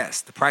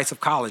success, the price of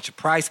college, the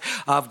price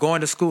of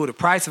going to school, the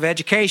price of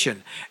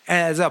education.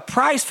 And there's a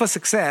price for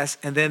success,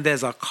 and then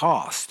there's a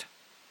cost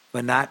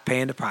for not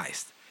paying the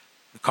price,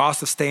 the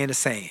cost of staying the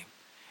same.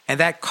 And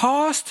that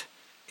cost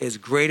is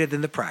greater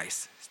than the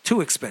price. It's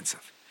too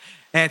expensive.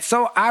 And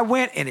so I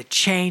went, and it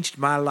changed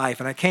my life.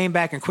 And I came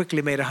back and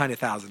quickly made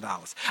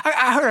 $100,000.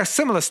 I heard a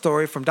similar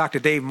story from Dr.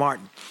 Dave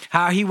Martin,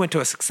 how he went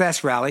to a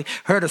success rally,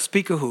 heard a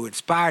speaker who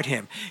inspired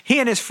him. He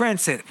and his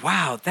friends said,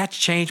 wow, that's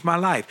changed my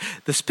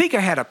life. The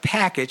speaker had a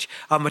package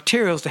of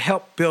materials to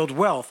help build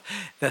wealth.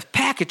 The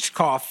package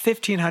cost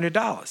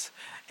 $1,500.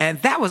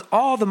 And that was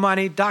all the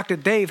money Dr.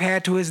 Dave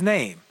had to his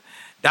name.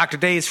 Dr.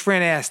 Dave's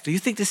friend asked, do you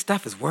think this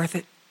stuff is worth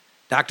it?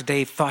 Dr.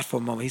 Dave thought for a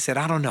moment. He said,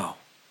 I don't know.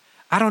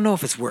 I don't know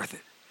if it's worth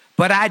it.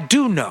 But I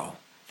do know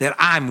that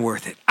I'm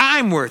worth it.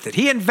 I'm worth it.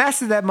 He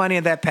invested that money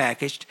in that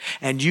package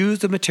and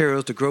used the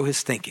materials to grow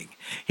his thinking.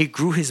 He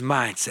grew his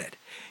mindset.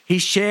 He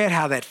shared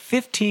how that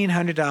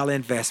 $1,500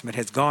 investment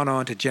has gone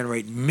on to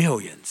generate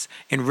millions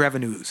in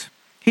revenues.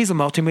 He's a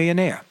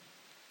multimillionaire.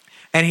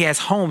 And he has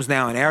homes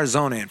now in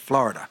Arizona and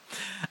Florida.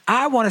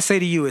 I want to say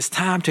to you, it's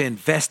time to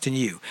invest in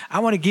you. I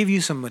want to give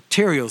you some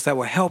materials that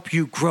will help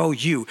you, grow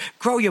your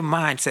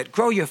mindset,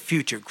 grow your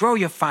future, grow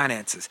your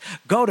finances.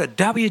 Go to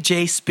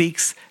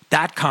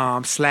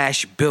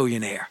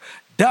wjspeaks.com/billionaire.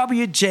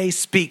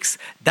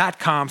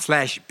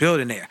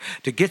 wjspeaks.com/billionaire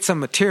to get some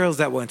materials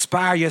that will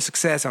inspire your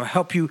success and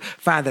help you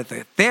find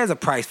that there's a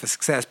price for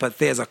success, but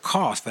there's a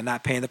cost for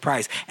not paying the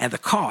price. And the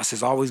cost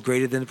is always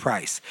greater than the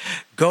price.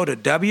 Go to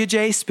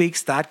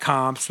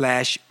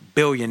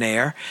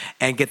wjspeaks.com/billionaire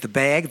and get the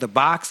bag, the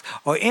box,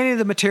 or any of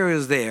the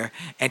materials there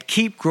and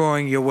keep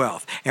growing your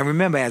wealth. And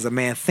remember, as a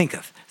man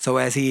thinketh, so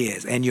as he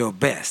is, and your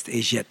best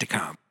is yet to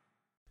come.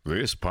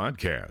 This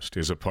podcast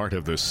is a part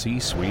of the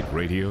C-Suite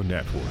Radio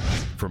Network.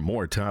 For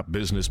more top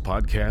business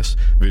podcasts,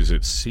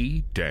 visit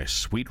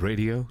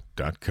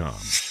c-suiteradio.com.